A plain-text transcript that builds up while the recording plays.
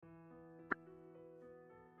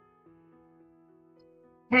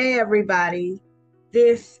Hey, everybody.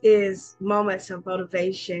 This is Moments of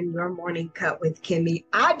Motivation, your morning cut with Kimmy.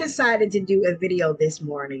 I decided to do a video this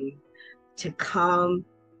morning to come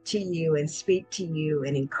to you and speak to you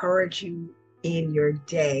and encourage you in your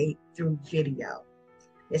day through video.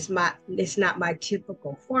 It's not my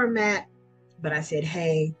typical format, but I said,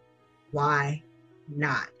 hey, why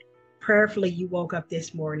not? Prayerfully, you woke up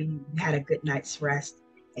this morning, you had a good night's rest,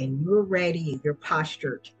 and you're ready and you're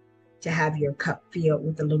postured to have your cup filled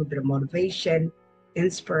with a little bit of motivation,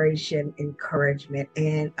 inspiration, encouragement,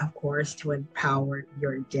 and of course, to empower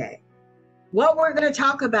your day. What we're going to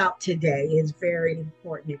talk about today is very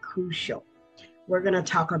important and crucial. We're going to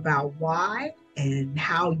talk about why and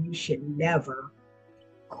how you should never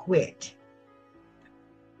quit.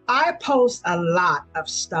 I post a lot of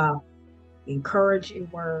stuff, encouraging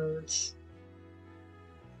words,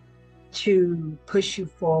 to push you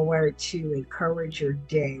forward, to encourage your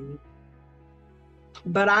day.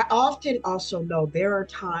 But I often also know there are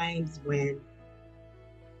times when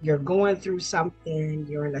you're going through something,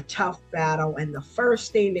 you're in a tough battle, and the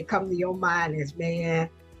first thing that comes to your mind is, man,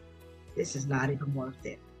 this is not even worth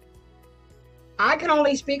it. I can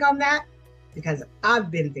only speak on that because I've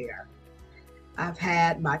been there. I've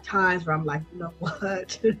had my times where I'm like, you know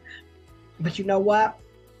what? But you know what?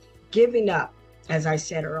 Giving up, as I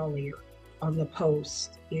said earlier on the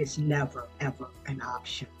post, is never, ever an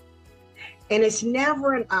option. And it's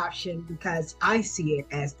never an option because I see it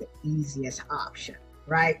as the easiest option,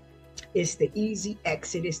 right? It's the easy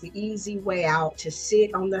exit. It's the easy way out to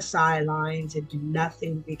sit on the sidelines and do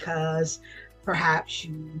nothing because perhaps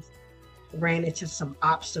you've ran into some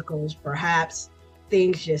obstacles. Perhaps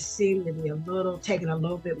things just seem to be taking a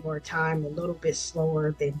little bit more time, a little bit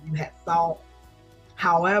slower than you had thought.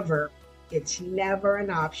 However, it's never an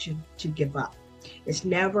option to give up. It's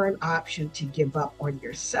never an option to give up on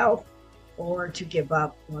yourself or to give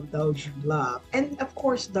up on those you love. And of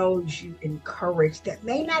course, those you encourage that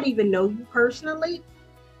may not even know you personally,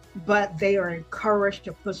 but they are encouraged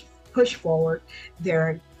to push forward. They're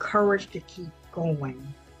encouraged to keep going.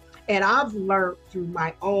 And I've learned through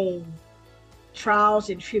my own trials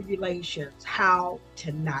and tribulations how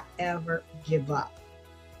to not ever give up.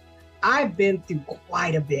 I've been through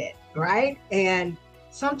quite a bit, right? And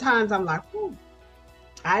sometimes I'm like, whew,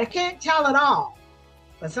 I can't tell it all.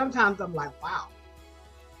 But sometimes I'm like, wow,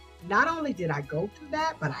 not only did I go through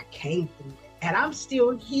that, but I came through it. And I'm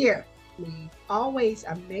still here. It always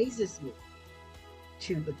amazes me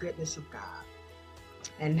to the goodness of God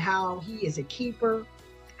and how He is a keeper,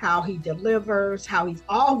 how He delivers, how He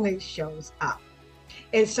always shows up.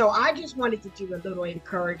 And so I just wanted to do a little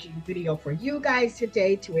encouraging video for you guys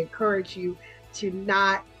today to encourage you to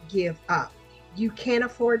not give up. You can't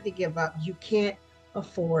afford to give up. You can't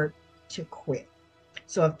afford to quit.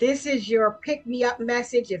 So if this is your pick me up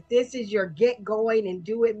message, if this is your get going and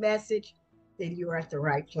do it message, then you're at the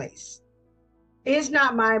right place. It's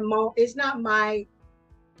not my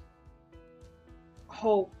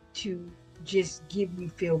hope to just give you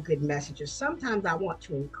feel good messages. Sometimes I want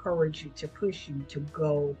to encourage you, to push you to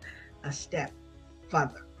go a step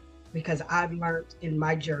further because I've learned in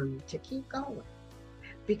my journey to keep going.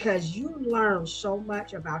 Because you learn so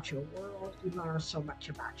much about your world, you learn so much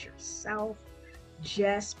about yourself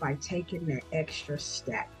just by taking that extra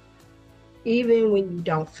step. Even when you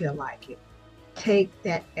don't feel like it, take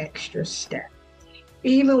that extra step.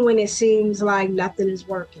 Even when it seems like nothing is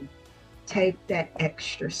working, take that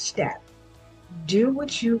extra step. Do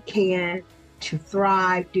what you can to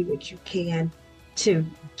thrive, do what you can to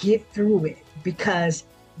get through it because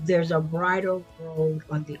there's a brighter road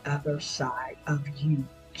on the other side of you.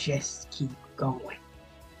 Just keep going.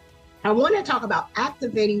 I want to talk about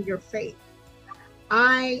activating your faith.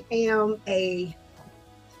 I am a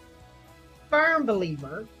firm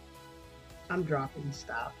believer. I'm dropping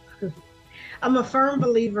stuff. I'm a firm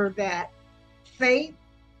believer that faith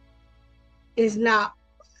is not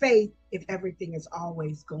faith if everything is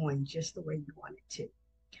always going just the way you want it to.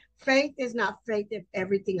 Faith is not faith if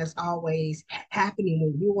everything is always happening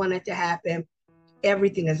when you want it to happen.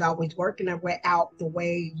 Everything is always working out the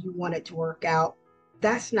way you want it to work out.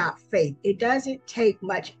 That's not faith. It doesn't take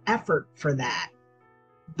much effort for that.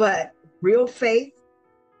 But real faith,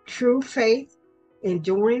 true faith,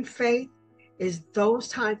 enduring faith is those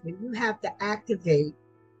times when you have to activate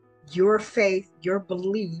your faith, your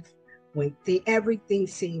belief, when everything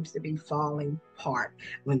seems to be falling apart,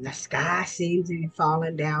 when the sky seems to be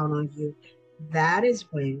falling down on you. That is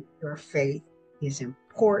when your faith is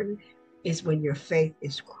important, is when your faith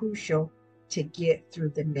is crucial to get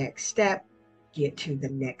through the next step, get to the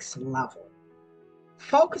next level.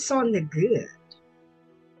 Focus on the good.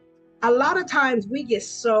 A lot of times we get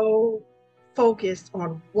so focused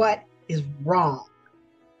on what is wrong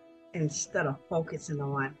instead of focusing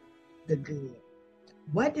on the good.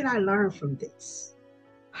 What did I learn from this?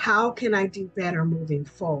 How can I do better moving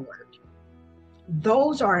forward?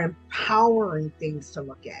 Those are empowering things to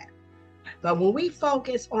look at. But when we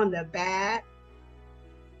focus on the bad,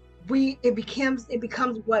 it becomes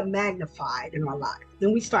what magnified in our life.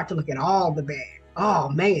 Then we start to look at all the bad. Oh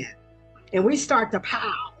man. And we start to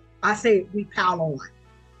pile. I say we pile on.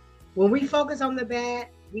 When we focus on the bad,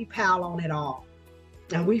 we pile on it all.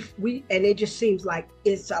 And we and it just seems like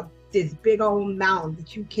it's this big old mountain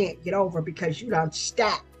that you can't get over because you done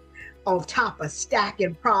stack on top of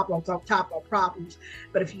stacking problems on top of problems.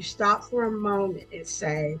 But if you stop for a moment and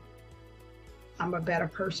say, I'm a better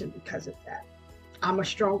person because of that. I'm a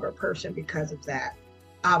stronger person because of that.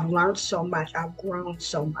 I've learned so much. I've grown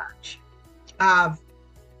so much. I've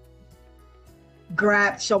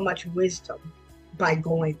grabbed so much wisdom by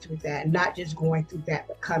going through that, not just going through that,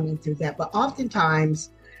 but coming through that. But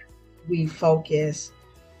oftentimes we focus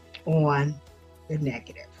on the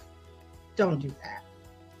negative. Don't do that.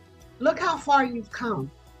 Look how far you've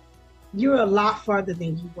come. You're a lot farther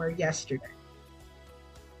than you were yesterday.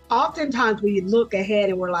 Oftentimes we look ahead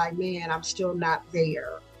and we're like, man, I'm still not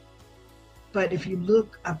there. But if you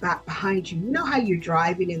look about behind you, you know how you're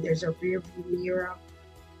driving and there's a rear view mirror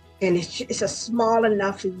and it's a small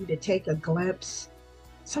enough for you to take a glimpse.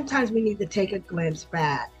 Sometimes we need to take a glimpse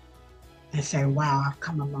back and say, wow, I've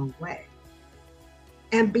come a long way.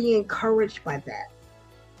 And be encouraged by that.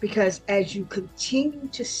 Because as you continue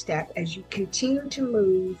to step, as you continue to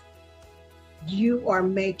move, you are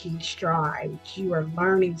making strides. You are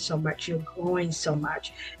learning so much. You're growing so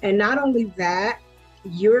much. And not only that,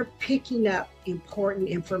 you're picking up important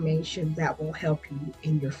information that will help you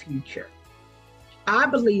in your future. I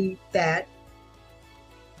believe that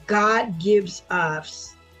God gives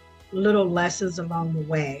us little lessons along the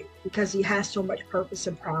way because he has so much purpose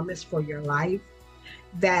and promise for your life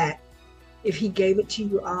that if he gave it to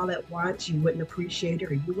you all at once, you wouldn't appreciate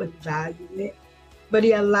it or you wouldn't value it. But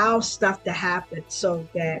he allows stuff to happen so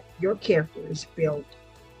that your character is built,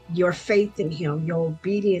 your faith in him, your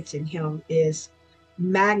obedience in him is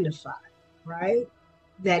magnified, right?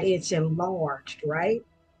 That it's enlarged, right?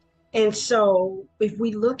 And so if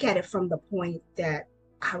we look at it from the point that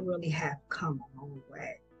I really have come a long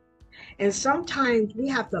way. And sometimes we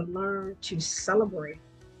have to learn to celebrate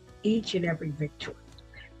each and every victory.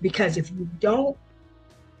 Because if you don't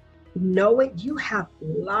know it, you have a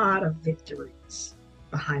lot of victories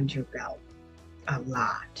behind your belt, a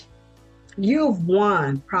lot. You've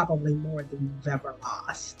won probably more than you've ever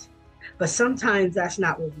lost. But sometimes that's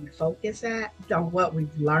not what we focus at, on what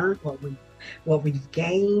we've learned, what we've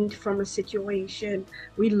gained from a situation.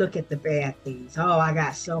 We look at the bad things. Oh, I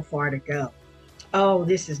got so far to go. Oh,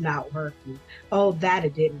 this is not working. Oh, that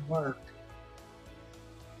it didn't work.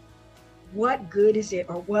 What good is it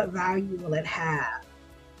or what value will it have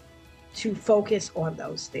to focus on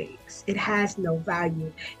those things? It has no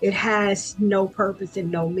value. It has no purpose and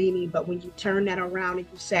no meaning. But when you turn that around and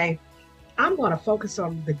you say, I'm going to focus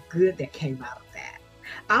on the good that came out of that.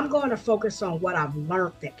 I'm going to focus on what I've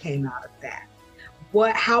learned that came out of that.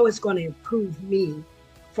 How it's going to improve me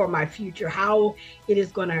for my future, how it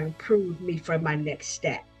is going to improve me for my next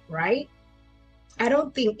step, right? I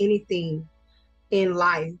don't think anything in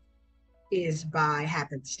life is by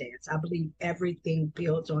happenstance. I believe everything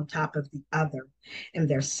builds on top of the other. And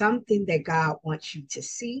there's something that God wants you to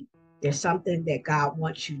see. There's something that God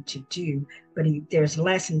wants you to do, but there's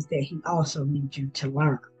lessons that he also needs you to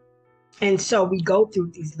learn. And so we go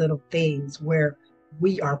through these little things where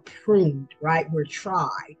we are pruned, right? We're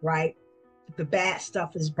tried, right? The bad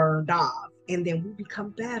stuff is burned off, and then we become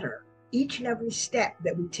better each and every step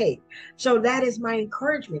that we take. So that is my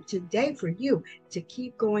encouragement today for you, to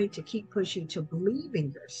keep going, to keep pushing, to believe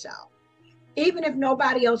in yourself. Even if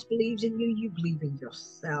nobody else believes in you, you believe in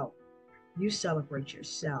yourself. You celebrate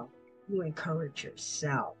yourself. You encourage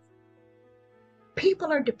yourself.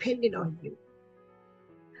 People are dependent on you.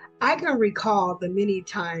 I can recall the many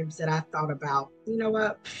times that I thought about, you know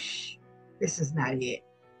what, this is not it.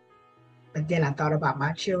 But then I thought about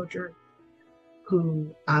my children,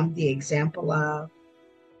 who I'm the example of,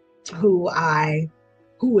 who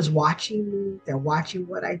was watching me. They're watching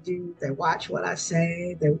what I do. They watch what I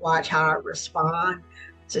say. They watch how I respond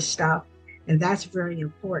to stuff. And that's very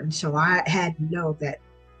important. So I had to know that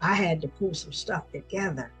I had to pull some stuff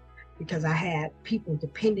together because I had people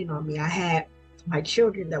depending on me. I had my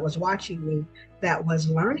children that was watching me, that was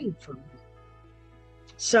learning from me.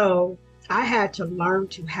 So I had to learn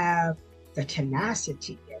to have the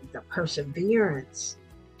tenacity and the perseverance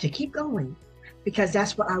to keep going because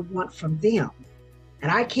that's what I want from them.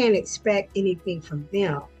 And I can't expect anything from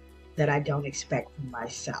them that I don't expect from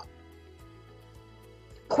myself.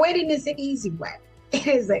 Quitting is the easy way. It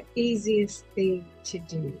is the easiest thing to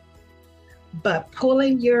do. But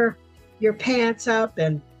pulling your pants up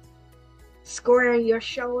and squaring your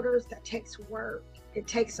shoulders, that takes work. It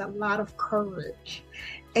takes a lot of courage.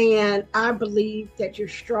 And I believe that you're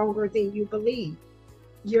stronger than you believe.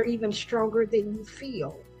 You're even stronger than you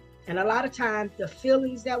feel. And a lot of times the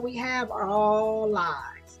feelings that we have are all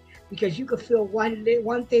lies because you could feel one thing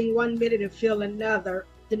 1 minute and feel another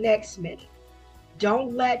the next minute.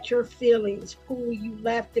 Don't let your feelings pull you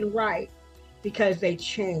left and right because they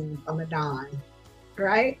change on a dime,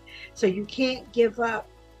 right? So you can't give up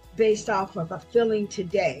based off of a feeling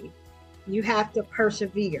today. You have to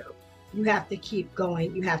persevere. You have to keep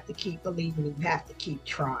going. You have to keep believing. You have to keep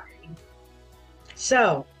trying.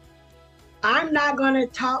 So I'm not going to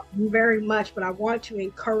talk very much, but I want to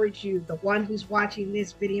encourage you, the one who's watching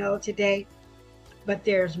this video today, but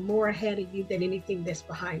there's more ahead of you than anything that's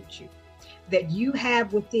behind you. That you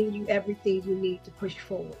have within you everything you need to push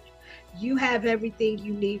forward. You have everything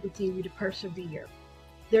you need within you to persevere.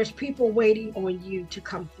 There's people waiting on you to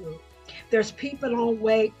come through. There's people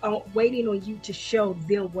waiting on you to show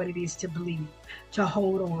them what it is to believe, to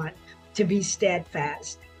hold on, to be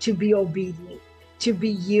steadfast, to be obedient, to be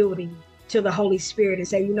yielding to the Holy Spirit and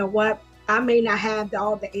say, you know what? I may not have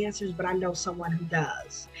all the answers, but I know someone who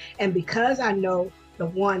does. And because I know the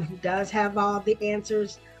one who does have all the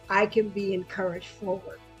answers, I can be encouraged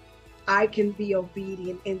forward. I can be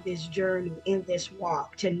obedient in this journey, in this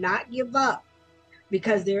walk, to not give up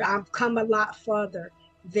because I've come a lot further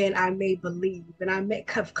than I may believe. And I may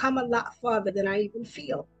have come a lot further than I even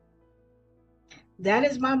feel. That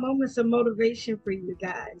is my moments of motivation for you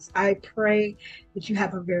guys. I pray that you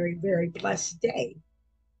have a very, very blessed day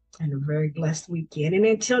and a very blessed weekend. And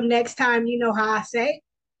until next time, you know how I say,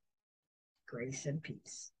 grace and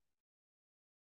peace.